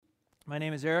My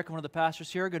name is Eric. I'm one of the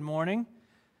pastors here. Good morning.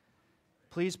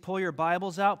 Please pull your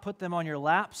Bibles out, put them on your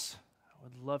laps. I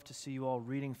would love to see you all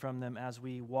reading from them as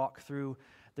we walk through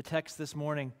the text this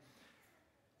morning.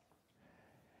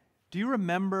 Do you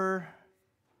remember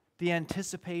the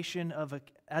anticipation of,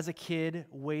 as a kid,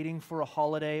 waiting for a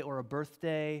holiday or a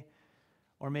birthday,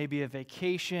 or maybe a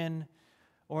vacation,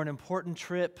 or an important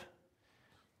trip?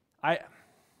 I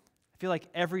feel like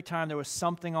every time there was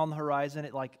something on the horizon,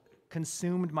 it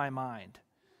consumed my mind.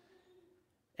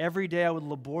 Every day I would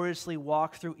laboriously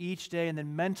walk through each day, and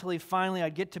then mentally, finally,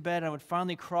 I'd get to bed and I would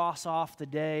finally cross off the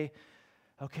day.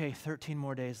 Okay, 13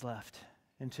 more days left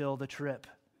until the trip.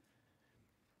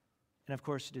 And of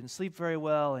course, you didn't sleep very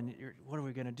well, and what are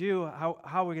we going to do?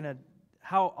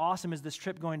 How awesome is this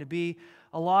trip going to be?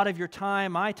 A lot of your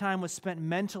time, my time, was spent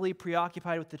mentally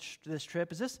preoccupied with this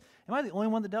trip. Am I the only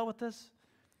one that dealt with this?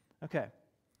 Okay.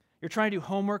 You're trying to do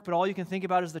homework, but all you can think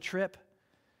about is the trip.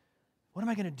 What am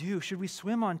I going to do? Should we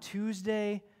swim on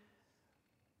Tuesday?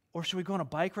 Or should we go on a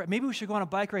bike ride? Maybe we should go on a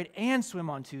bike ride and swim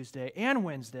on Tuesday and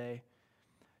Wednesday.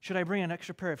 Should I bring an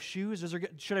extra pair of shoes?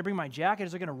 Should I bring my jacket?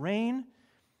 Is it going to rain?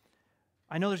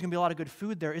 I know there's going to be a lot of good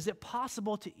food there. Is it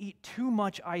possible to eat too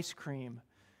much ice cream?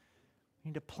 You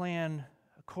need to plan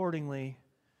accordingly.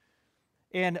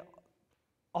 And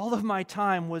all of my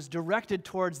time was directed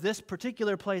towards this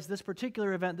particular place, this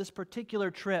particular event, this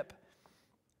particular trip.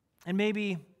 And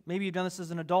maybe you've done this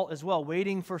as an adult as well,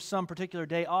 waiting for some particular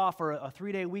day off, or a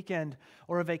 3-day weekend,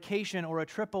 or a vacation, or a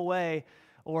trip away,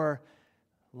 or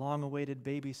long-awaited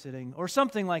babysitting, or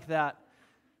something like that.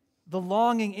 The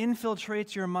longing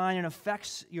infiltrates your mind and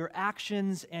affects your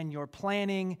actions and your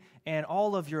planning and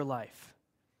all of your life.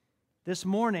 This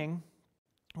morning,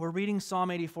 we're reading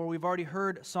Psalm 84. We've already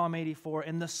heard Psalm 84.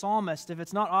 And the psalmist, if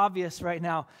it's not obvious right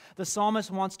now, the psalmist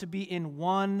wants to be in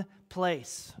one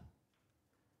place,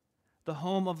 the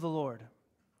home of the Lord,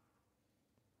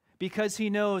 because he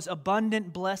knows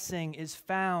abundant blessing is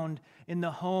found in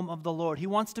the home of the Lord. He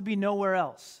wants to be nowhere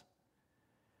else.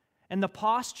 And the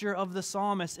posture of the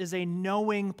psalmist is a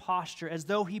knowing posture, as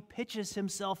though he pitches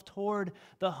himself toward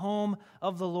the home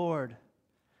of the Lord.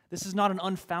 This is not an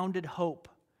unfounded hope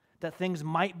that things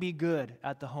might be good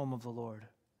at the home of the Lord.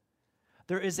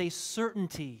 There is a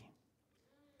certainty,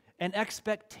 an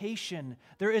expectation.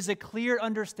 There is a clear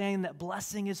understanding that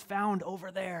blessing is found over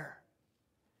there.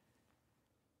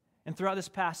 And throughout this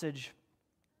passage,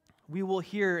 we will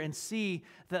hear and see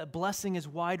that blessing is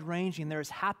wide-ranging. There is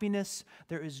happiness,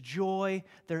 there is joy,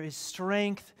 there is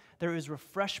strength, there is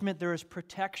refreshment, there is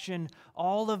protection.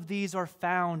 All of these are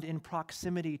found in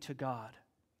proximity to God.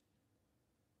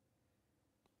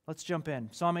 Let's jump in.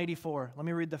 Psalm 84. Let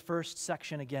me read the first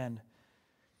section again.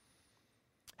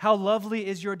 How lovely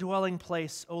is your dwelling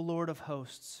place, O Lord of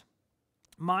hosts.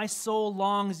 My soul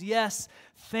longs, yes,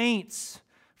 faints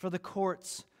for the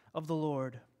courts of the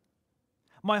Lord.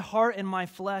 My heart and my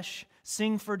flesh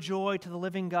sing for joy to the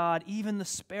living God. Even the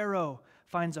sparrow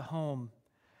finds a home,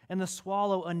 and the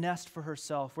swallow a nest for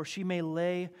herself, where she may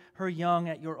lay her young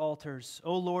at your altars,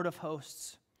 O Lord of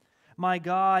hosts, my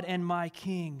God and my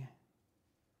King.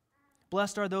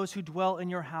 Blessed are those who dwell in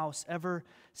your house, ever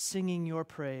singing your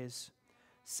praise.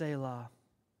 Selah.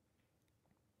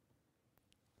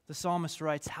 The psalmist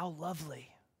writes, how lovely.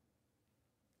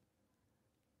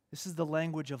 This is the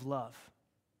language of love.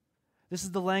 This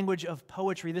is the language of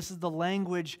poetry. This is the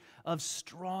language of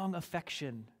strong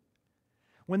affection.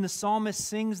 When the psalmist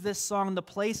sings this song, the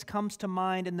place comes to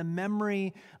mind, and the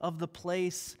memory of the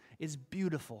place is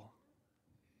beautiful.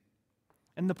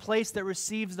 And the place that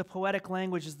receives the poetic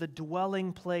language is the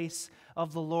dwelling place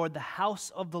of the Lord, the house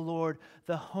of the Lord,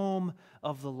 the home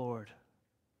of the Lord.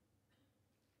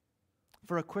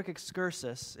 For a quick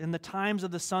excursus, in the times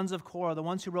of the sons of Korah, the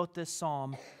ones who wrote this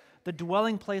psalm, the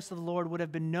dwelling place of the Lord would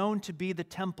have been known to be the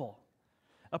temple,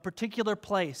 a particular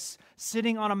place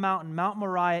sitting on a mountain, Mount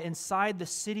Moriah, inside the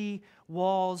city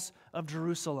walls of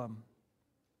Jerusalem.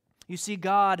 You see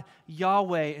God,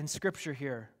 Yahweh, in Scripture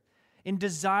here. In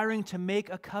desiring to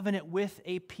make a covenant with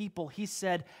a people, he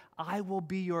said, I will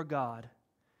be your God,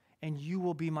 and you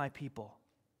will be my people.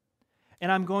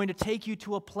 And I'm going to take you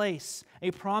to a place,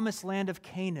 a promised land of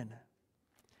Canaan.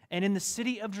 And in the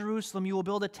city of Jerusalem, you will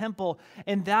build a temple,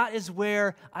 and that is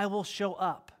where I will show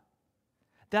up.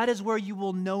 That is where you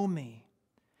will know me.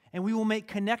 And we will make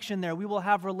connection there. We will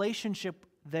have relationship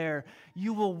there.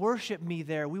 You will worship me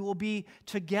there. We will be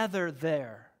together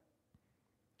there.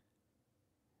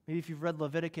 Maybe if you've read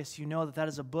Leviticus, you know that that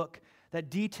is a book that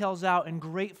details out in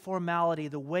great formality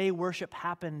the way worship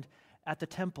happened at the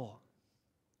temple.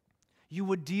 You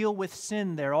would deal with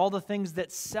sin there, all the things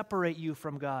that separate you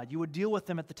from God. You would deal with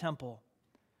them at the temple.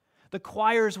 The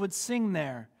choirs would sing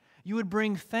there. You would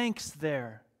bring thanks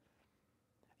there.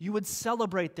 You would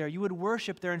celebrate there. You would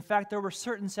worship there. In fact, there were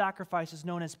certain sacrifices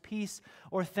known as peace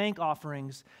or thank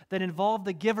offerings that involved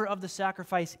the giver of the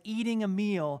sacrifice eating a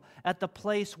meal at the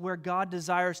place where God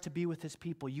desires to be with his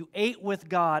people. You ate with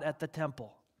God at the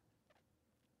temple.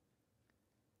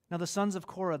 Now, the sons of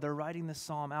Korah, they're writing this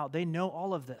psalm out. They know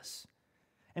all of this.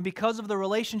 And because of the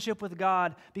relationship with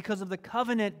God, because of the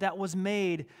covenant that was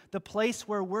made, the place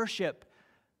where worship,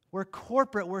 where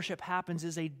corporate worship happens,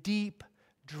 is a deep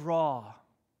draw.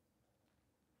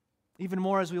 Even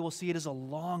more, as we will see, it is a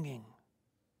longing.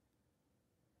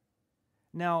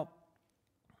 Now,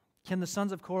 can the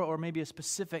sons of Korah, or maybe a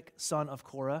specific son of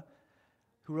Korah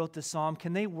who wrote this psalm,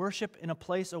 can they worship in a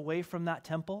place away from that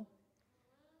temple?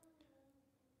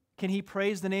 Can he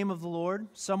praise the name of the Lord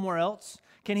somewhere else?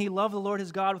 Can he love the Lord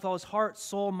his God with all his heart,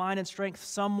 soul, mind, and strength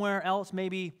somewhere else?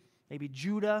 Maybe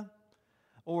Judah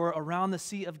or around the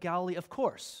Sea of Galilee? Of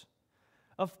course.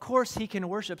 Of course he can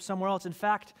worship somewhere else. In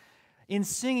fact, in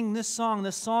singing this song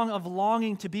of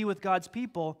longing to be with God's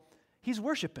people, he's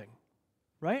worshiping,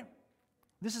 right?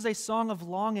 This is a song of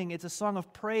longing. It's a song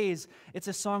of praise. It's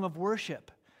a song of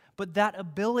worship. But that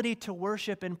ability to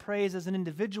worship and praise as an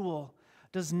individual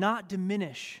does not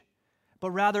diminish,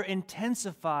 but rather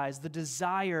intensifies the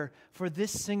desire for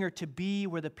this singer to be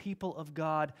where the people of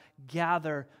God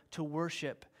gather to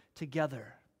worship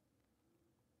together.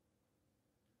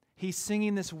 He's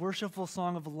singing this worshipful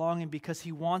song of longing because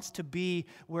he wants to be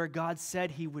where God said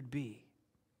he would be.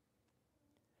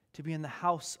 To be in the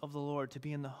house of the Lord, to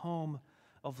be in the home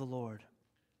of the Lord.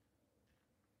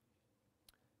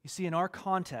 You see, in our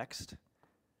context,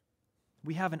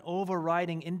 we have an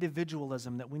overriding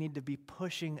individualism that we need to be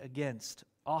pushing against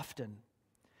often.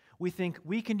 We think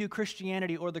we can do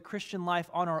Christianity or the Christian life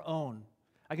on our own.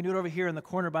 I can do it over here in the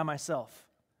corner by myself.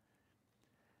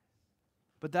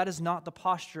 But that is not the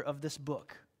posture of this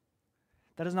book.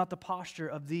 That is not the posture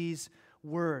of these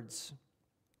words.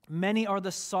 Many are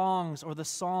the songs or the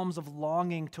psalms of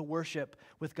longing to worship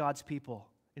with God's people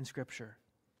in Scripture.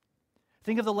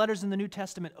 Think of the letters in the New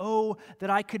Testament. Oh, that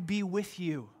I could be with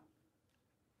you.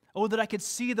 Oh, that I could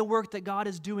see the work that God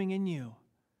is doing in you.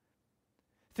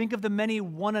 Think of the many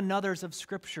one another's of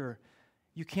Scripture.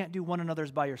 You can't do one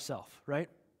another's by yourself, right?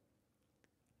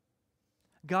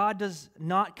 God does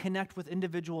not connect with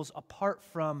individuals apart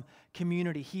from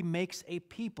community. He makes a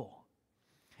people.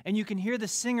 And you can hear the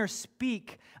singer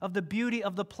speak of the beauty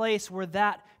of the place where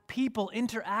that people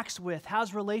interacts with,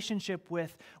 has relationship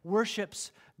with,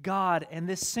 worships God, and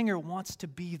this singer wants to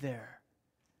be there.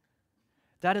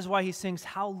 That is why he sings,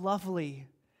 "How lovely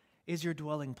is your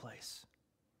dwelling place."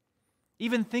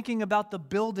 Even thinking about the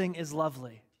building is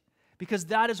lovely, because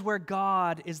that is where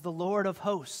God is the Lord of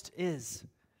hosts is.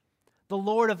 The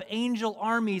Lord of angel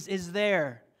armies is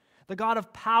there. The God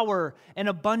of power and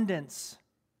abundance.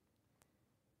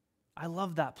 I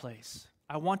love that place.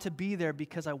 I want to be there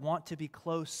because I want to be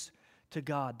close to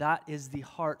God. That is the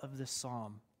heart of this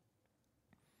psalm.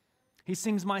 He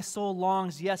sings, "My soul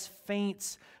longs, yes,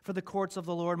 faints for the courts of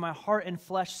the Lord. My heart and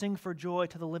flesh sing for joy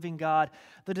to the living God."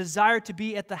 The desire to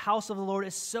be at the house of the Lord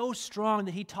is so strong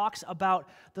that he talks about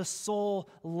the soul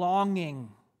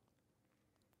longing.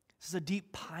 This is a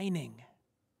deep pining,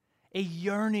 a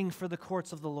yearning for the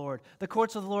courts of the Lord. The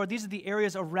courts of the Lord, these are the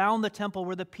areas around the temple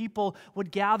where the people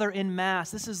would gather in mass.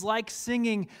 This is like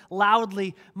singing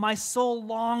loudly, "My soul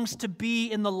longs to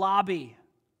be in the lobby."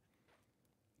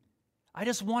 I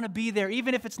just want to be there.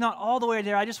 Even if it's not all the way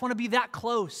there, I just want to be that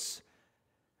close.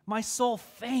 My soul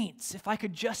faints if I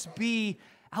could just be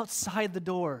outside the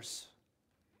doors.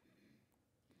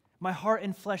 My heart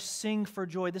and flesh sing for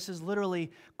joy. This is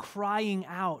literally crying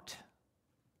out.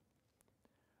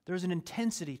 There's an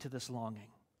intensity to this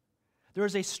longing. There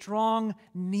is a strong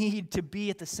need to be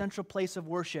at the central place of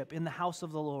worship in the house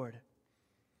of the Lord.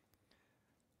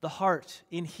 The heart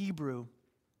in Hebrew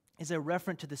is a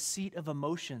reference to the seat of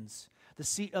emotions, the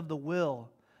seat of the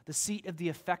will, the seat of the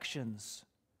affections.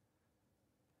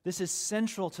 This is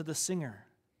central to the singer.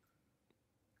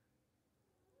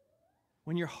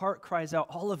 When your heart cries out,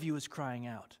 all of you is crying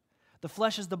out. The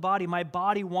flesh is the body. My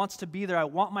body wants to be there. I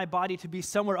want my body to be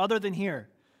somewhere other than here.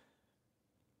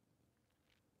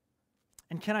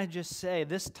 And can I just say,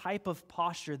 this type of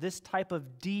posture, this type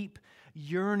of deep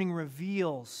yearning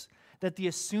reveals that the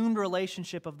assumed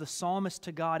relationship of the psalmist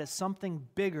to God is something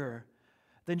bigger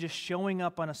than just showing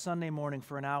up on a Sunday morning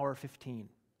for an hour or 15.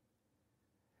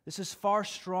 This is far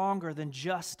stronger than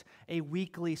just a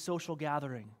weekly social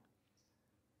gathering.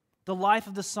 The life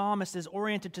of the psalmist is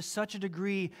oriented to such a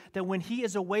degree that when he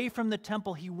is away from the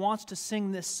temple, he wants to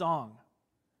sing this song.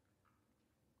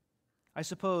 I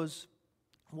suppose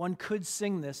One could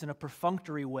sing this in a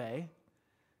perfunctory way,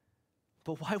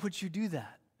 but why would you do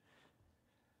that?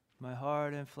 My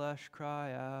heart and flesh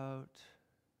cry out.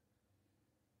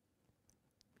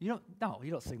 You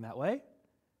don't sing that way.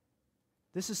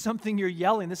 This is something you're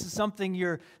yelling. This is something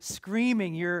you're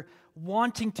screaming. You're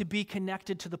wanting to be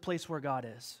connected to the place where God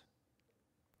is.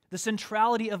 The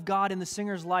centrality of God in the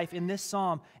singer's life in this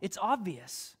psalm, it's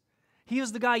obvious. He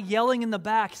is the guy yelling in the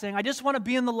back saying, I just want to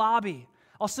be in the lobby.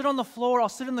 I'll sit on the floor. I'll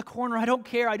sit in the corner. I don't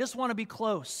care. I just want to be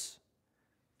close.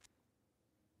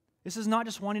 This is not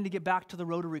just wanting to get back to the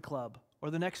Rotary Club or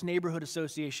the next neighborhood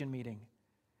association meeting.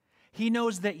 He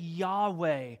knows that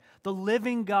Yahweh, the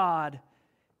living God,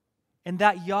 and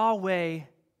that Yahweh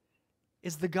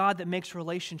is the God that makes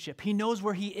relationship. He knows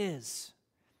where He is.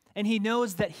 And he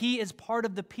knows that he is part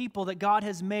of the people that God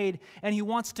has made, and he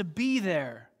wants to be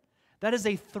there. That is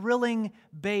a thrilling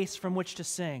base from which to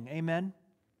sing. Amen?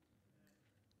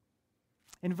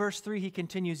 In verse 3, he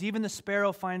continues, even the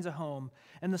sparrow finds a home,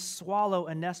 and the swallow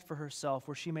a nest for herself,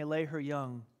 where she may lay her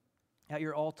young. At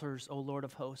your altars, O Lord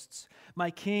of hosts,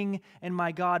 my King and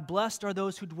my God, blessed are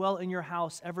those who dwell in your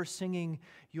house, ever singing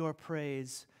your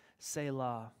praise.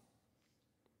 Selah.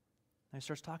 And he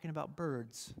starts talking about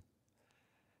birds.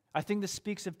 I think this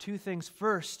speaks of two things.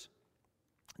 First,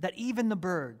 that even the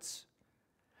birds,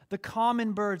 the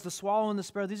common birds, the swallow and the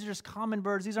sparrow, these are just common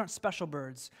birds. These aren't special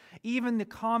birds. Even the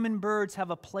common birds have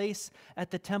a place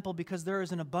at the temple because there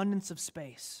is an abundance of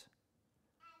space.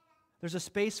 There's a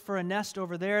space for a nest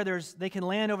over there. They can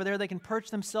land over there. They can perch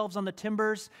themselves on the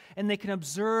timbers, and they can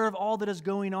observe all that is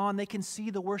going on. They can see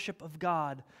the worship of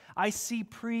God. I see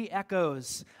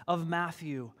pre-echoes of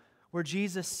Matthew, where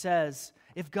Jesus says,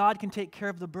 if God can take care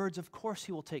of the birds, of course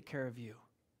He will take care of you.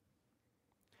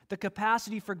 The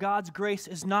capacity for God's grace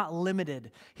is not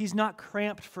limited. He's not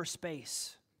cramped for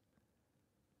space.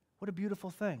 What a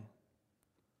beautiful thing.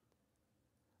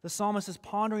 The psalmist is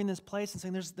pondering this place and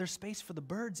saying there's space for the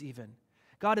birds even.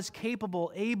 God is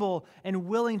capable, able, and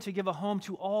willing to give a home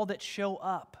to all that show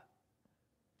up.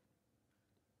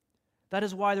 That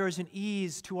is why there is an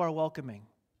ease to our welcoming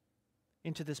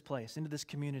into this place, into this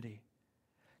community.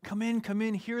 Come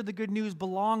in, hear the good news,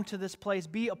 belong to this place,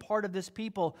 be a part of this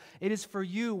people. It is for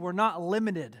you. We're not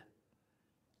limited.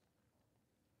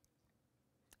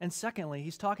 And secondly,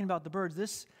 he's talking about the birds.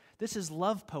 This is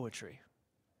love poetry.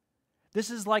 This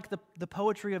is like the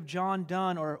poetry of John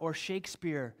Donne or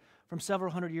Shakespeare from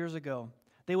several hundred years ago.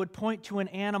 They would point to an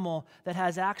animal that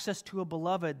has access to a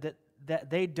beloved that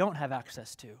they don't have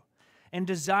access to, and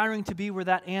desiring to be where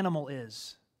that animal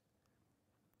is.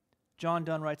 John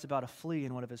Donne writes about a flea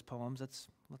in one of his poems.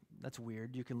 That's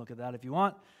weird. You can look at that if you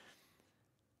want.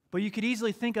 But you could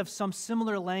easily think of some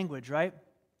similar language, right?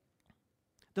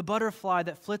 The butterfly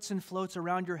that flits and floats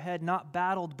around your head, not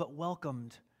battled but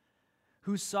welcomed,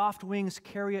 whose soft wings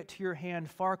carry it to your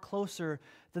hand far closer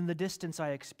than the distance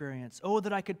I experience. Oh,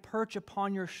 that I could perch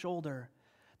upon your shoulder,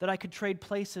 that I could trade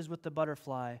places with the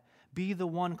butterfly, be the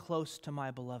one close to my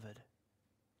beloved.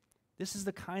 This is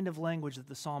the kind of language that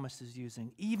the psalmist is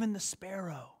using. Even the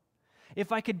sparrow.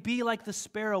 If I could be like the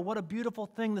sparrow, what a beautiful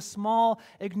thing. The small,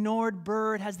 ignored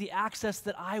bird has the access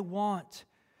that I want.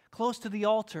 Close to the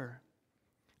altar,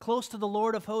 close to the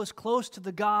Lord of hosts, close to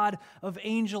the God of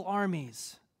angel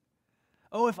armies.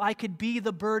 Oh, if I could be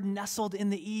the bird nestled in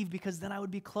the eave, because then I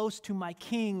would be close to my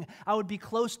King. I would be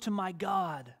close to my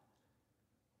God.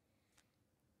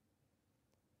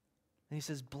 And he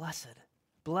says,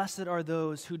 Blessed are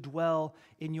those who dwell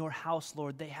in your house,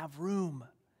 Lord. They have room.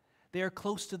 They are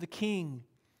close to the King.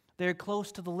 They are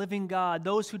close to the living God.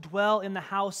 Those who dwell in the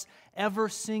house ever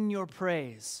sing your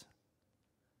praise.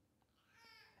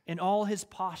 And all his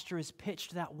posture is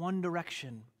pitched that one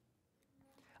direction.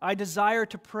 I desire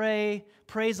to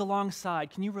praise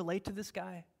alongside. Can you relate to this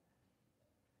guy?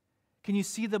 Can you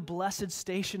see the blessed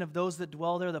station of those that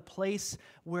dwell there, the place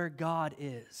where God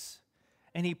is?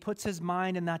 And he puts his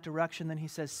mind in that direction, then he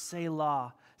says,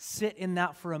 Selah. Sit in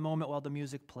that for a moment while the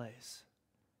music plays.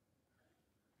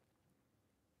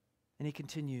 And he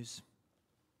continues,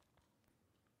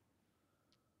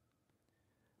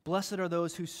 Blessed are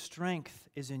those whose strength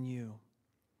is in you,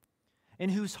 in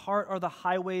whose heart are the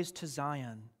highways to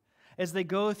Zion. As they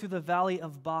go through the valley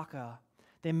of Baca,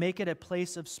 they make it a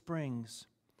place of springs.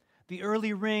 The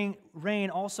early rain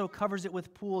also covers it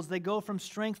with pools. They go from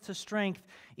strength to strength.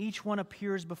 Each one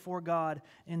appears before God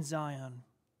in Zion.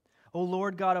 O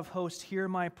Lord God of hosts, hear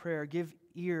my prayer. Give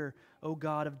ear, O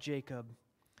God of Jacob.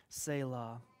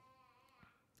 Selah.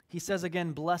 He says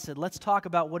again, blessed. Let's talk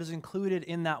about what is included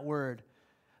in that word.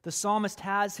 The psalmist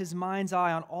has his mind's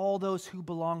eye on all those who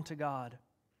belong to God.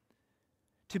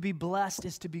 To be blessed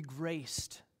is to be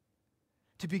graced.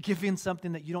 to be given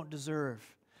something that you don't deserve,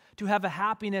 to have a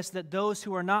happiness that those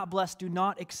who are not blessed do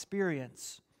not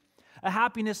experience, a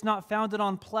happiness not founded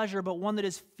on pleasure, but one that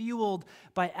is fueled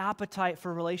by appetite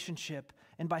for relationship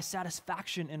and by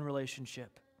satisfaction in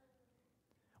relationship.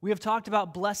 We have talked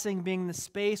about blessing being the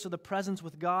space or the presence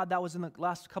with God. That was in the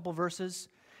last couple verses.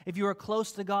 If you are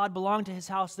close to God, belong to His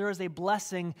house, there is a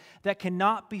blessing that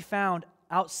cannot be found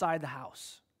outside the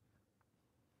house.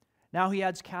 Now He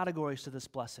adds categories to this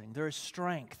blessing. There is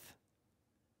strength.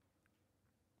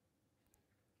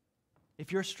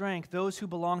 If your strength, those who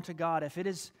belong to God,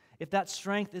 if that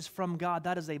strength is from God,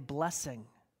 that is a blessing.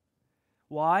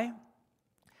 Why?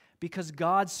 Because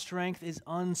God's strength is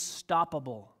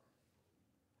unstoppable,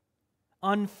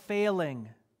 unfailing,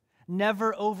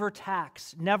 never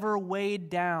overtaxed, never weighed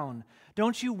down.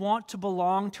 Don't you want to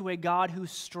belong to a God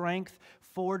whose strength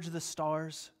forged the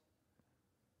stars,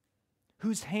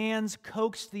 whose hands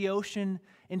coaxed the ocean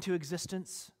into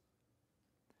existence,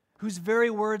 whose very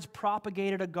words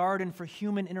propagated a garden for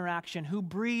human interaction, who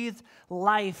breathed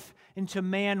life into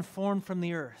man formed from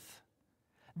the earth?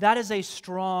 That is a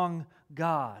strong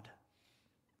God.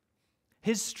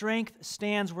 His strength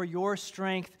stands where your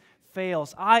strength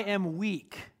fails. I am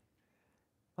weak.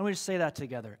 Let me just say that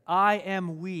together. I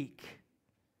am weak.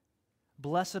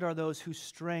 Blessed are those whose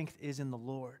strength is in the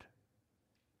Lord.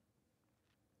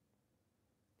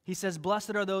 He says,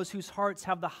 blessed are those whose hearts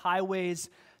have the highways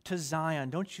to Zion.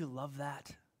 Don't you love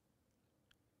that?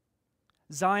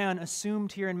 Zion,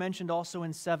 assumed here and mentioned also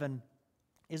in 7,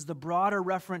 is the broader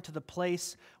referent to the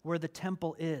place where the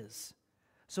temple is.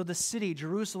 So the city,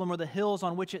 Jerusalem, or the hills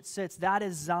on which it sits, that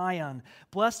is Zion.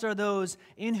 Blessed are those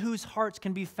in whose hearts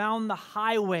can be found the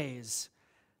highways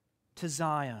to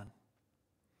Zion.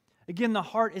 Again, the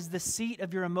heart is the seat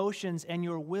of your emotions and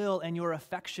your will and your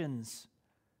affections.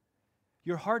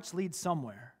 Your hearts lead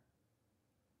somewhere.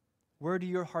 Where do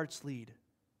your hearts lead?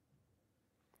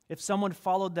 If someone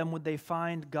followed them, would they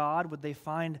find God? Would they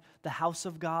find the house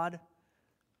of God?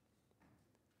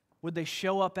 Would they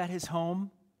show up at His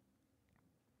home?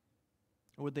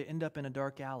 Or would they end up in a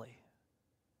dark alley?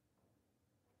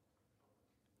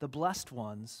 The blessed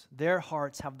ones, their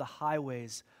hearts have the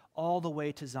highways all the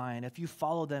way to Zion. If you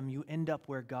follow them, you end up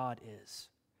where God is.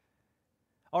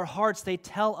 Our hearts, they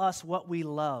tell us what we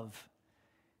love.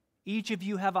 Each of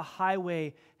you have a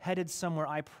highway headed somewhere.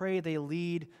 I pray they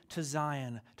lead to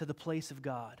Zion, to the place of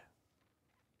God.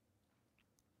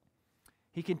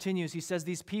 He continues, he says,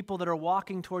 these people that are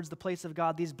walking towards the place of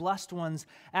God, these blessed ones,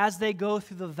 as they go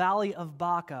through the valley of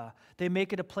Baca, they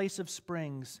make it a place of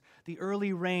springs. The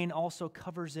early rain also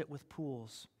covers it with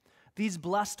pools. These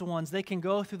blessed ones, they can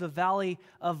go through the valley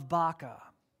of Baca.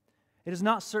 It is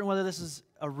not certain whether this is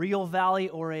a real valley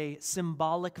or a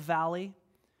symbolic valley.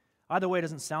 Either way, it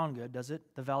doesn't sound good, does it?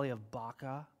 The valley of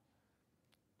Baca.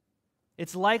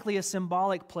 It's likely a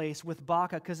symbolic place with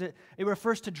Baca because it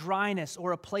refers to dryness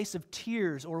or a place of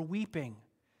tears or weeping.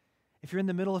 If you're in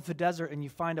the middle of the desert and you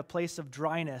find a place of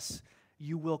dryness,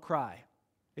 you will cry.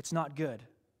 It's not good.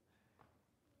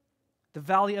 The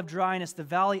valley of dryness, the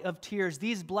valley of tears,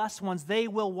 these blessed ones, they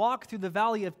will walk through the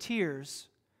valley of tears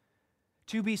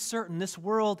to be certain this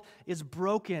world is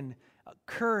broken,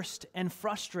 cursed, and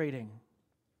frustrating.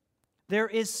 There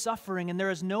is suffering, and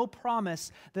there is no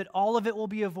promise that all of it will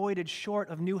be avoided short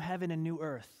of new heaven and new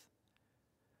earth.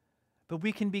 But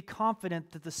we can be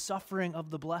confident that the suffering of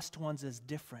the blessed ones is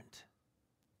different.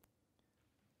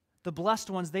 The blessed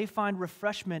ones, they find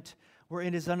refreshment where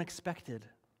it is unexpected.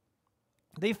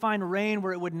 They find rain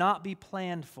where it would not be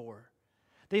planned for.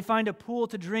 They find a pool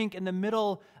to drink in the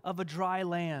middle of a dry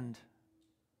land.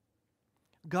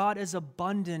 God is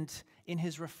abundant in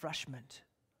His refreshment.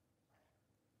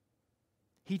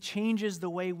 He changes the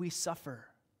way we suffer.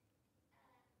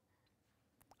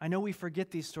 I know we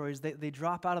forget these stories. They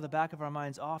drop out of the back of our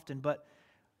minds often, but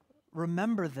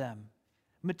remember them.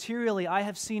 Materially, I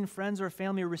have seen friends or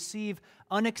family receive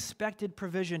unexpected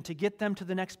provision to get them to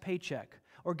the next paycheck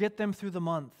or get them through the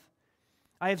month.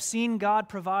 I have seen God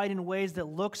provide in ways that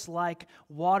looks like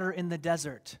water in the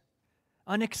desert.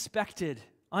 Unexpected,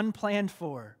 unplanned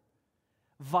for,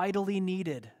 vitally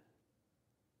needed.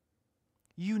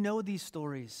 You know these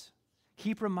stories.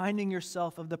 Keep reminding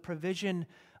yourself of the provision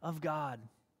of God.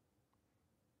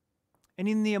 And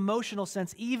in the emotional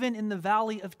sense, even in the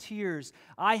valley of tears,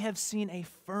 I have seen a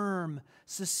firm,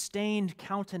 sustained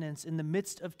countenance in the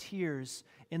midst of tears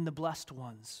in the blessed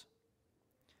ones.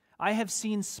 I have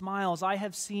seen smiles. I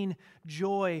have seen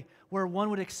joy where one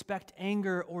would expect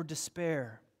anger or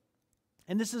despair.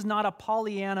 And this is not a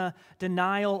Pollyanna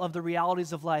denial of the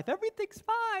realities of life. Everything's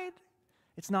fine.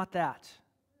 It's not that.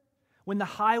 When the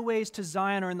highways to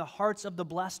Zion are in the hearts of the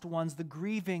blessed ones, the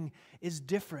grieving is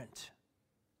different.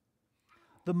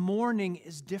 The mourning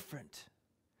is different.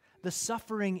 The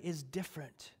suffering is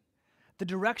different. The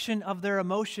direction of their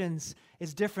emotions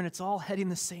is different. It's all heading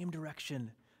the same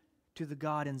direction to the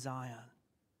God in Zion.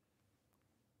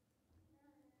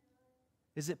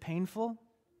 Is it painful?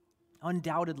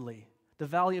 Undoubtedly. The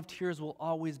valley of tears will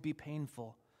always be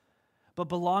painful. But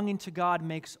belonging to God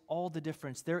makes all the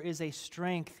difference. There is a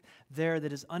strength there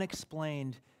that is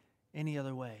unexplained any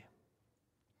other way.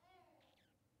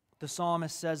 The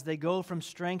psalmist says, they go from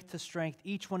strength to strength.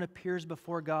 Each one appears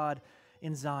before God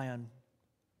in Zion.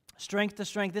 Strength to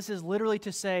strength. This is literally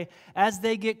to say, as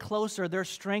they get closer, their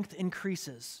strength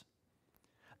increases.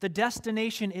 The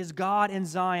destination is God in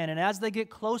Zion, and as they get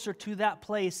closer to that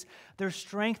place, their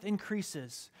strength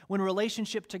increases when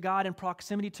relationship to God and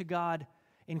proximity to God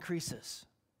increases.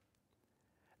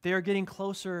 They are getting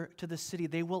closer to the city.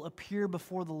 They will appear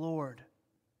before the Lord.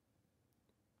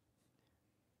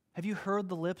 Have you heard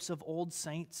the lips of old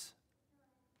saints?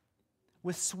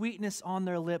 With sweetness on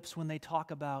their lips when they talk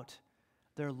about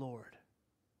their Lord.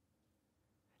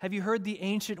 Have you heard the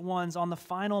ancient ones on the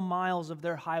final miles of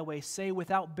their highway say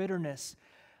without bitterness,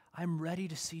 I'm ready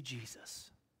to see Jesus?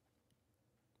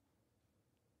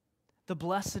 The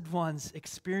blessed ones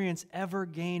experience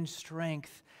ever-gained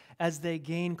strength as they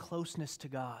gain closeness to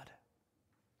God.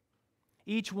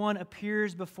 Each one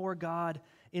appears before God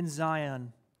in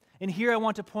Zion. And here I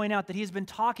want to point out that he's been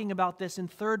talking about this in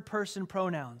third-person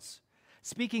pronouns.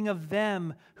 Speaking of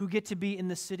them who get to be in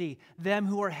the city, them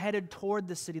who are headed toward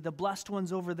the city, the blessed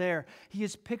ones over there. He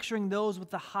is picturing those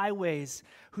with the highways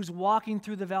who's walking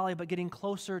through the valley but getting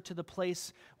closer to the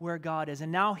place where God is.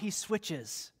 And now he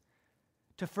switches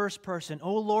to first person.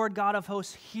 O Lord God of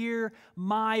hosts, hear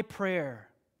my prayer.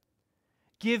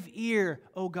 Give ear,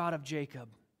 O God of Jacob.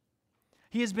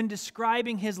 He has been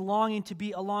describing his longing to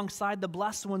be alongside the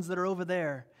blessed ones that are over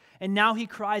there. And now he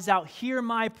cries out, hear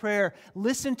my prayer,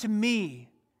 listen to me.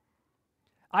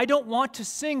 I don't want to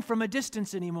sing from a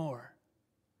distance anymore.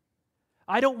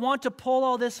 I don't want to pull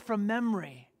all this from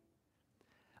memory.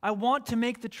 I want to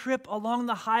make the trip along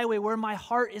the highway where my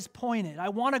heart is pointed. I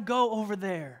want to go over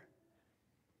there.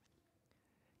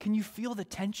 Can you feel the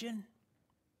tension?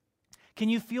 Can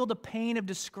you feel the pain of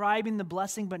describing the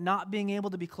blessing but not being able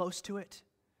to be close to it?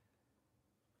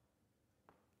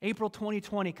 April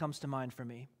 2020 comes to mind for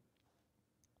me.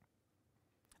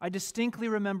 I distinctly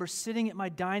remember sitting at my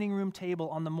dining room table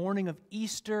on the morning of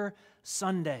Easter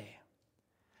Sunday,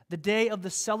 the day of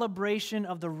the celebration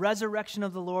of the resurrection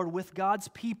of the Lord with God's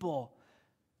people.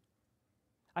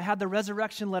 I had the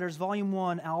Resurrection Letters Volume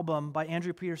 1 album by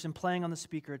Andrew Peterson playing on the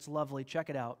speaker. It's lovely. Check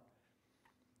it out.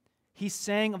 He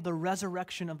sang of the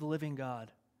resurrection of the living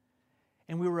God,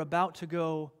 and we were about to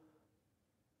go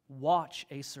watch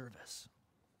a service.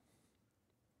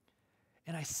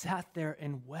 And I sat there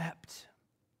and wept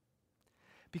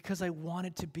because I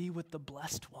wanted to be with the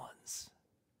blessed ones.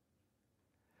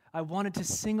 I wanted to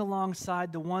sing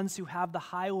alongside the ones who have the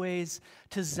highways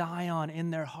to Zion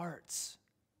in their hearts.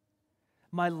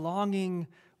 My longing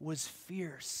was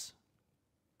fierce.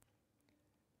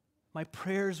 My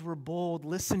prayers were bold.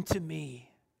 Listen to me.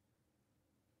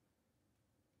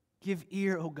 Give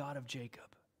ear, O God of Jacob.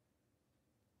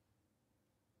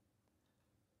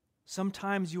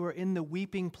 Sometimes you are in the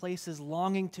weeping places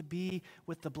longing to be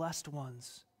with the blessed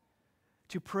ones,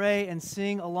 to pray and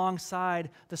sing alongside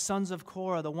the sons of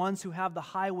Korah, the ones who have the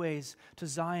highways to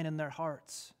Zion in their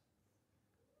hearts.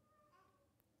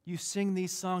 You sing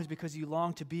these songs because you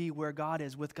long to be where God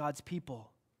is with God's people.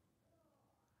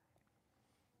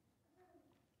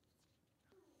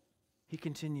 He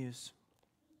continues,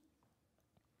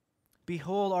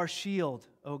 behold our shield,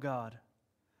 O God.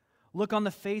 Look on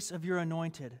the face of your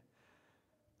anointed.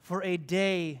 For a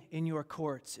day in your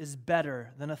courts is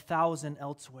better than 1,000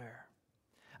 elsewhere.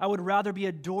 I would rather be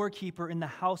a doorkeeper in the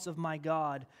house of my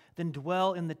God than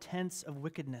dwell in the tents of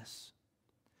wickedness.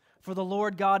 For the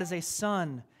Lord God is a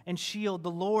sun and shield. The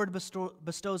Lord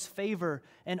bestows favor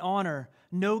and honor.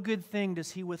 No good thing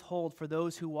does he withhold for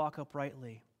those who walk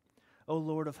uprightly. O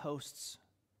Lord of hosts,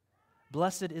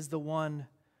 blessed is the one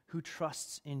who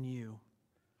trusts in you.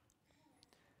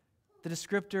 The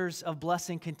descriptors of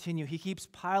blessing continue. He keeps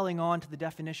piling on to the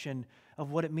definition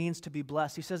of what it means to be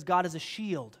blessed. He says God is a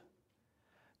shield.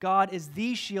 God is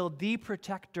the shield, the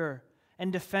protector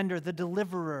and defender, the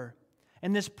deliverer.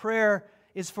 And this prayer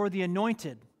is for the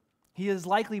anointed. He is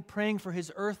likely praying for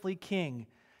his earthly king.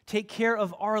 Take care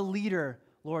of our leader,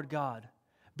 Lord God.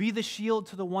 Be the shield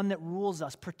to the one that rules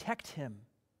us. Protect him.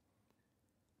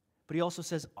 But he also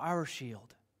says our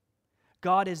shield.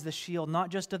 God is the shield, not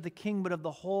just of the king, but of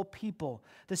the whole people.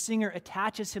 The singer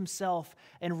attaches himself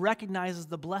and recognizes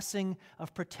the blessing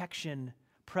of protection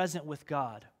present with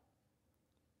God.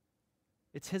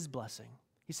 It's his blessing.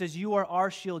 He says, you are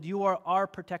our shield, you are our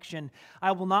protection.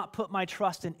 I will not put my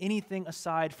trust in anything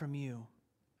aside from you.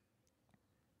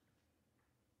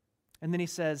 And then he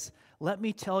says, let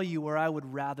me tell you where I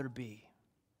would rather be.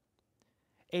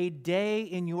 A day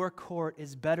in your court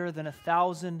is better than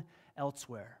 1,000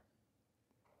 elsewhere.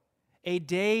 A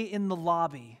day in the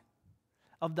lobby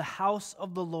of the house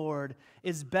of the Lord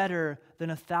is better than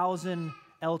 1,000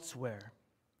 elsewhere.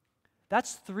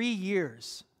 That's 3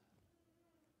 years.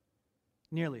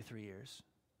 Nearly 3 years.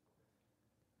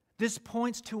 This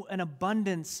points to an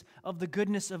abundance of the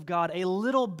goodness of God. A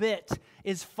little bit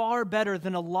is far better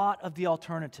than a lot of the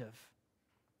alternative.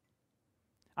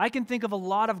 I can think of a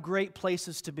lot of great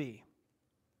places to be.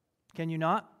 Can you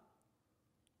not?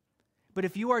 But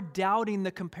if you are doubting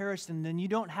the comparison, then you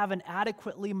don't have an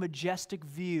adequately majestic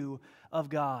view of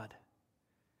God.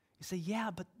 You say, yeah,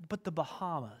 but the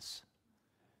Bahamas.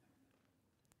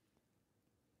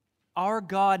 Our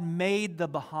God made the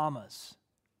Bahamas.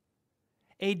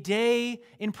 A day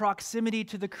in proximity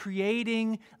to the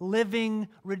creating, living,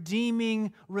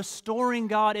 redeeming, restoring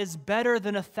God is better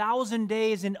than 1,000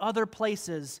 days in other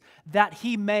places that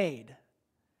He made.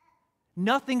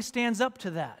 Nothing stands up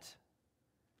to that.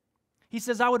 He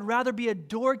says, I would rather be a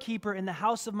doorkeeper in the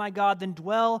house of my God than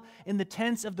dwell in the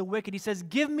tents of the wicked. He says,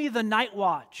 give me the night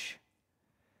watch.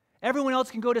 Everyone else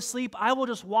can go to sleep. I will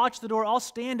just watch the door. I'll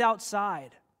stand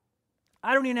outside.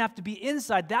 I don't even have to be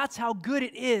inside. That's how good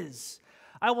it is.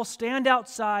 I will stand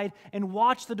outside and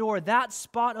watch the door. That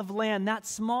spot of land, that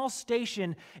small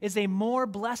station, is a more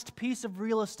blessed piece of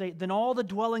real estate than all the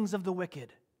dwellings of the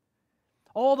wicked.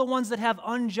 All the ones that have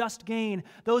unjust gain,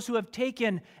 those who have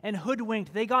taken and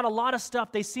hoodwinked, they got a lot of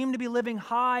stuff. They seem to be living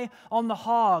high on the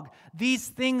hog. These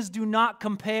things do not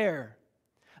compare.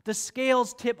 The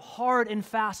scales tip hard and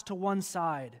fast to one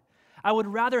side. I would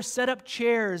rather set up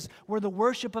chairs where the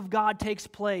worship of God takes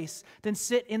place than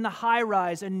sit in the high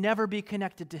rise and never be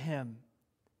connected to Him.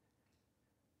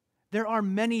 There are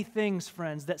many things,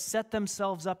 friends, that set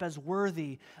themselves up as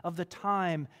worthy of the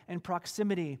time and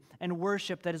proximity and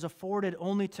worship that is afforded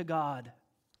only to God.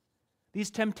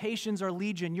 These temptations are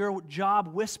legion. Your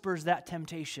job whispers that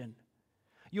temptation.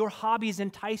 Your hobbies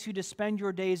entice you to spend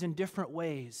your days in different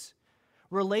ways.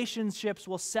 Relationships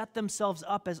will set themselves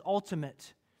up as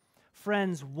ultimate.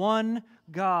 Friends, one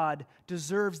God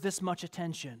deserves this much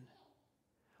attention.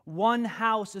 One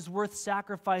house is worth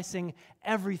sacrificing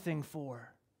everything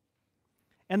for.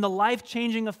 And the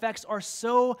life-changing effects are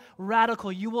so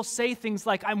radical. You will say things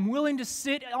like, I'm willing to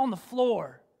sit on the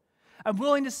floor. I'm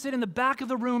willing to sit in the back of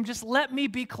the room. Just let me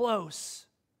be close.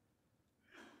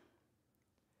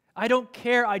 I don't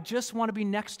care. I just want to be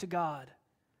next to God.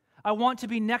 I want to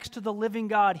be next to the living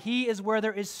God. He is where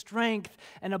there is strength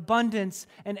and abundance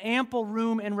and ample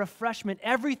room and refreshment.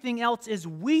 Everything else is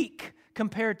weak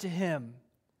compared to Him.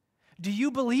 Do you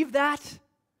believe that?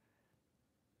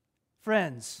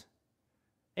 Friends,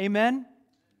 amen?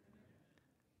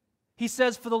 He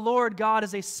says, for the Lord God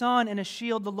is a sun and a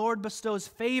shield. The Lord bestows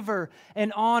favor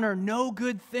and honor. No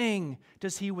good thing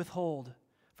does He withhold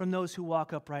from those who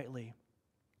walk uprightly.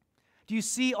 Do you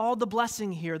see all the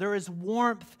blessing here? There is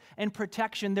warmth and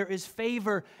protection. There is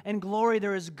favor and glory.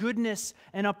 There is goodness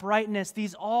and uprightness.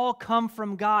 These all come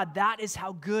from God. That is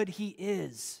how good He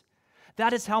is.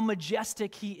 That is how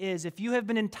majestic He is. If you have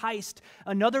been enticed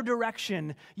another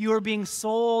direction, you are being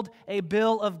sold a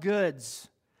bill of goods.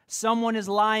 Someone is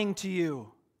lying to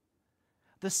you.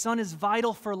 The sun is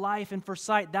vital for life and for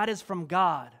sight. That is from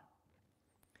God.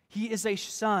 He is a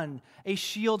sun, a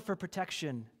shield for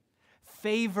protection.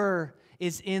 Favor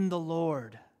is in the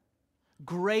Lord.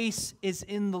 Grace is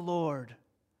in the Lord.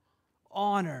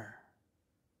 Honor.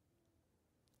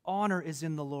 Honor is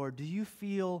in the Lord. Do you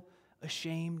feel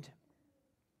ashamed?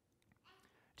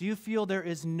 Do you feel there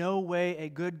is no way a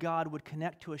good God would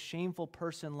connect to a shameful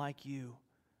person like you?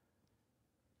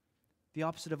 The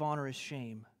opposite of honor is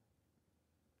shame.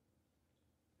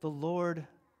 The Lord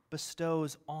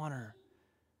bestows honor.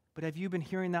 But have you been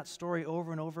hearing that story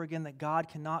over and over again that God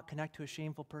cannot connect to a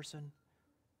shameful person?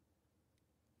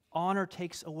 Honor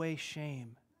takes away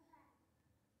shame.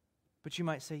 But you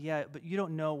might say, yeah, but you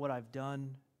don't know what I've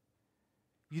done.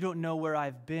 You don't know where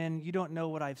I've been. You don't know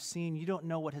what I've seen. You don't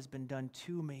know what has been done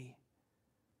to me.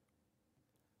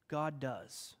 God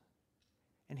does.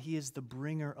 And He is the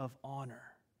bringer of honor.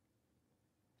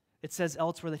 It says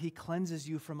elsewhere that He cleanses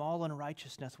you from all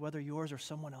unrighteousness, whether yours or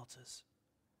someone else's.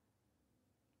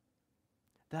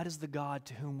 That is the God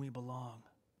to whom we belong.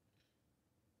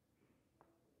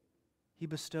 He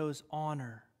bestows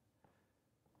honor.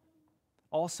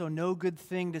 Also, no good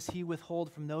thing does he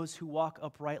withhold from those who walk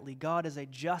uprightly. God is a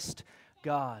just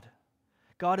God.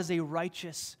 God is a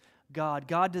righteous God.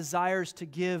 God desires to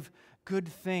give good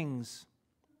things.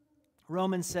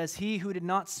 Romans says, "He who did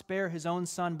not spare his own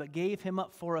son, but gave him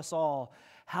up for us all,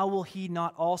 how will he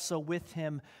not also with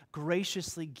him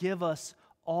graciously give us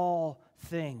all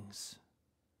things?"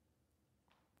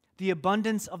 The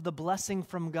abundance of the blessing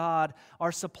from God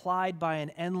are supplied by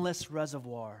an endless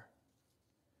reservoir.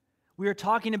 We are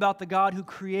talking about the God who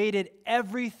created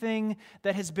everything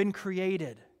that has been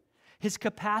created. His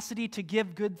capacity to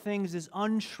give good things is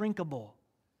unshrinkable.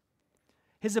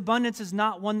 His abundance is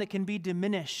not one that can be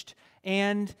diminished,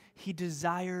 and He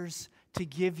desires to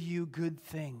give you good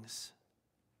things.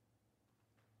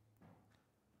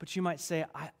 But you might say,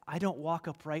 I don't walk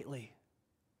uprightly.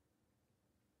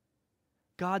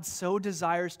 God so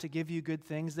desires to give you good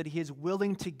things that He is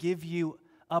willing to give you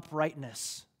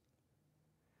uprightness.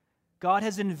 God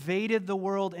has invaded the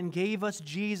world and gave us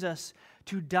Jesus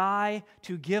to die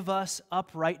to give us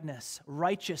uprightness,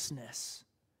 righteousness.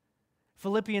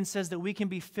 Philippians says that we can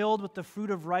be filled with the fruit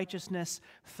of righteousness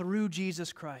through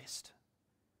Jesus Christ.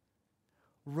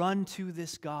 Run to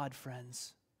this God,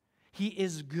 friends. He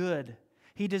is good.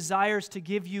 He desires to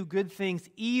give you good things,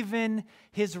 even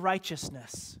His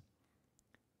righteousness.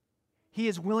 He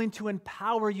is willing to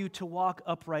empower you to walk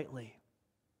uprightly.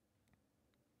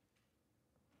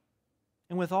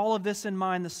 And with all of this in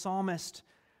mind, the psalmist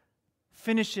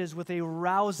finishes with a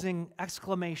rousing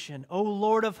exclamation, "O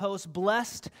Lord of hosts,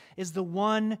 blessed is the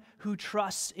one who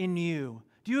trusts in you."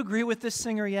 Do you agree with this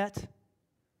singer yet?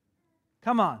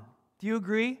 Come on, do you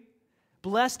agree?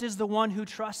 Blessed is the one who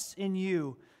trusts in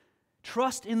you.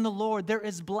 Trust in the Lord. There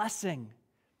is blessing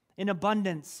in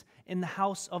abundance in the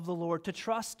house of the Lord. To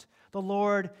trust the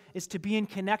Lord is to be in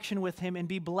connection with Him and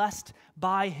be blessed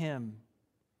by Him.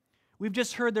 We've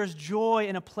just heard there's joy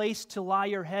and a place to lie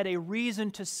your head, a reason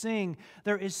to sing.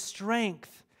 There is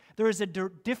strength. There is a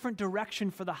different direction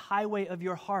for the highway of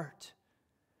your heart.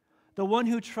 The one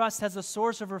who trusts has a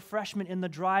source of refreshment in the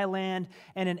dry land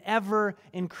and an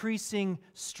ever-increasing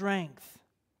strength.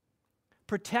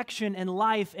 Protection and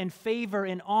life and favor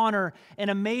and honor, an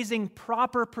amazing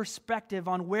proper perspective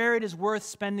on where it is worth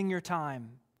spending your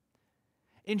time.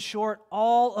 In short,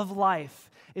 all of life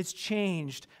is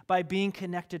changed by being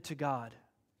connected to God.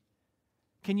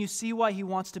 Can you see why He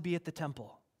wants to be at the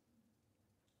temple?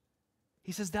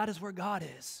 He says, that is where God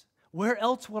is. Where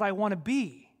else would I want to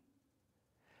be?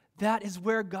 That is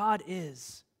where God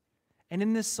is. And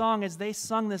in this song, as they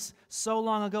sung this so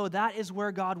long ago, that is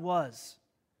where God was.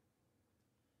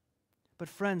 But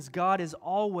friends, God is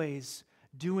always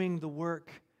doing the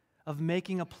work of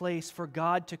making a place for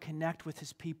God to connect with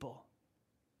His people.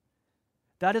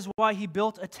 That is why He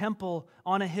built a temple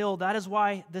on a hill. That is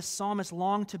why this psalmist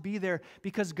longed to be there,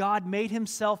 because God made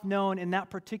Himself known in that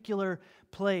particular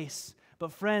place.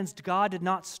 But friends, God did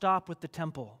not stop with the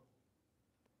temple.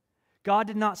 God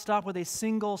did not stop with a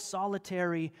single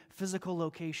solitary physical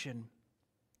location.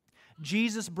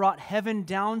 Jesus brought heaven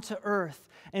down to earth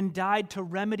and died to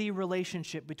remedy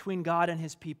relationship between God and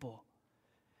His people.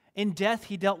 In death,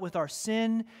 He dealt with our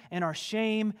sin and our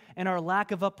shame and our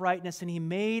lack of uprightness, and He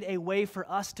made a way for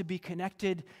us to be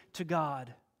connected to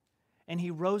God. And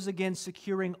He rose again,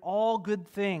 securing all good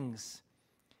things.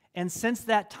 And since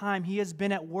that time, He has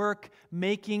been at work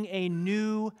making a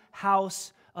new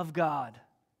house of God.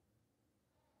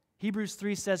 Hebrews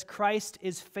 3 says, Christ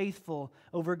is faithful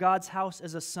over God's house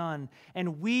as a son,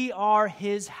 and we are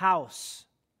His house.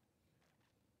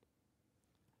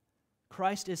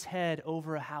 Christ is head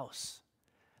over a house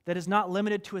that is not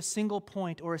limited to a single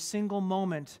point or a single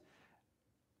moment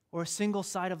or a single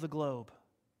side of the globe.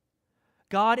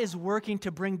 God is working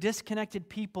to bring disconnected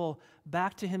people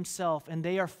back to Himself, and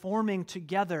they are forming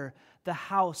together the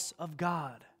house of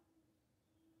God.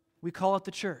 We call it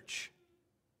the church.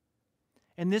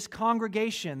 And this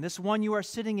congregation, this one you are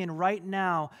sitting in right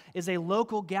now, is a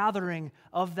local gathering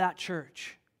of that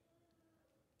church.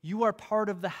 You are part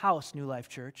of the house, New Life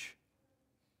Church.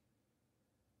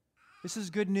 This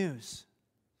is good news.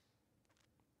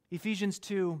 Ephesians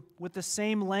 2, with the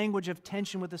same language of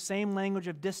tension, with the same language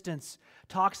of distance,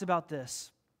 talks about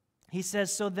this. He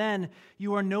says, "So then,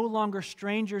 you are no longer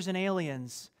strangers and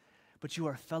aliens, but you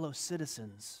are fellow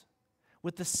citizens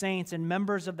with the saints and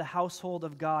members of the household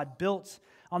of God, built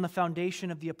on the foundation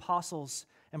of the apostles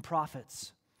and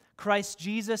prophets. Christ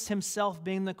Jesus Himself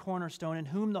being the cornerstone, in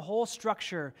whom the whole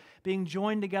structure, being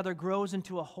joined together, grows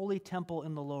into a holy temple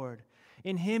in the Lord.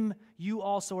 In Him you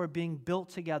also are being built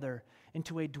together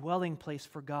into a dwelling place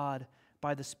for God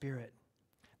by the Spirit."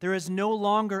 There is no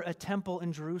longer a temple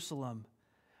in Jerusalem,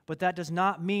 but that does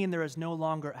not mean there is no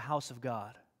longer a house of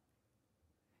God.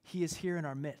 He is here in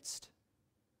our midst.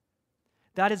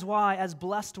 That is why, as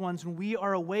blessed ones, when we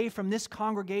are away from this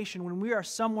congregation, when we are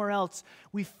somewhere else,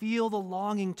 we feel the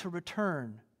longing to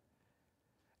return.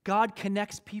 God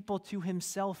connects people to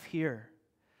Himself here.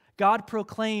 God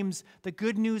proclaims the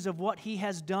good news of what He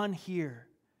has done here.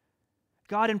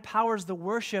 God empowers the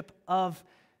worship of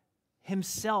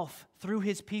Himself through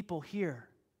His people here.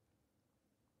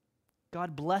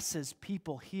 God blesses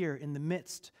people here in the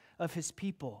midst of His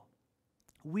people.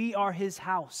 We are His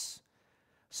house.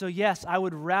 So yes, I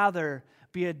would rather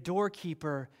be a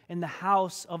doorkeeper in the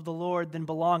house of the Lord than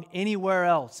belong anywhere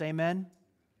else. Amen?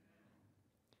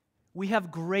 We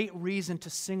have great reason to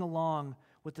sing along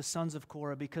with the sons of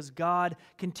Korah because God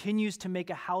continues to make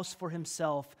a house for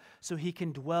Himself so He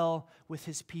can dwell with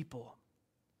His people.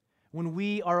 When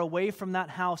we are away from that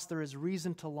house, there is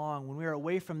reason to long. When we are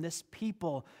away from this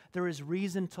people, there is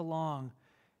reason to long.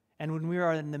 And when we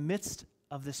are in the midst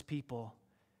of this people,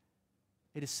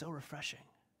 it is so refreshing.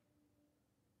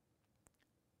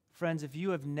 Friends, if you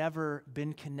have never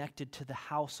been connected to the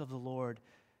house of the Lord,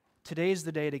 today is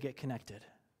the day to get connected.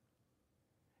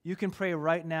 You can pray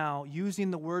right now using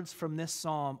the words from this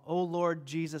psalm, "O Lord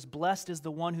Jesus, blessed is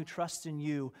the one who trusts in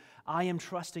you. I am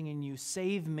trusting in you.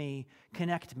 Save me,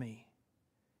 connect me."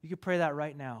 You can pray that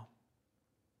right now.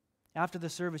 After the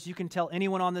service, you can tell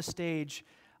anyone on the stage,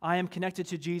 "I am connected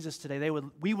to Jesus today."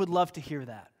 We would love to hear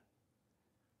that.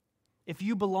 If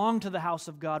you belong to the house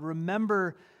of God,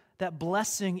 remember that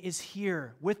blessing is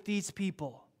here with these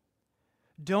people.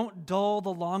 Don't dull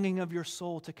the longing of your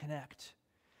soul to connect.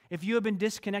 If you have been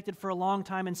disconnected for a long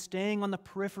time and staying on the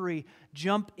periphery,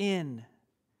 jump in.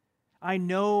 I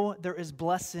know there is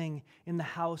blessing in the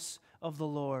house of the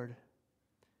Lord.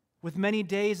 With many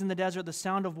days in the desert, the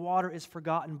sound of water is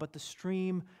forgotten, but the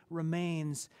stream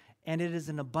remains, and it is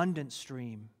an abundant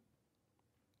stream.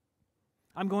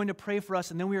 I'm going to pray for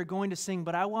us, and then we are going to sing,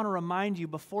 but I want to remind you,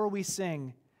 before we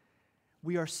sing,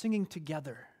 we are singing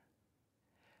together.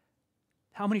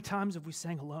 How many times have we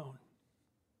sang alone?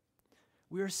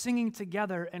 We are singing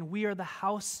together, and we are the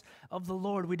house of the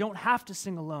Lord. We don't have to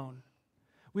sing alone.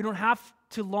 We don't have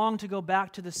to long to go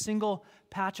back to the single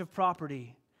patch of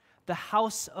property. The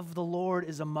house of the Lord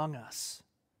is among us.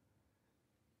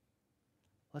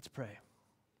 Let's pray.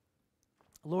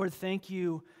 Lord, thank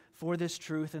you for this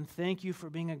truth, and thank you for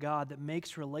being a God that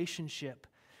makes relationship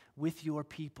with your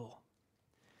people.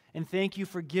 And thank you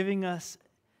for giving us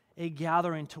a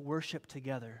gathering to worship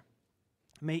together.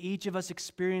 May each of us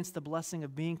experience the blessing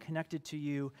of being connected to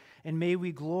you, and may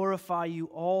we glorify you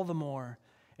all the more.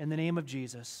 In the name of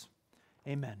Jesus,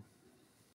 amen.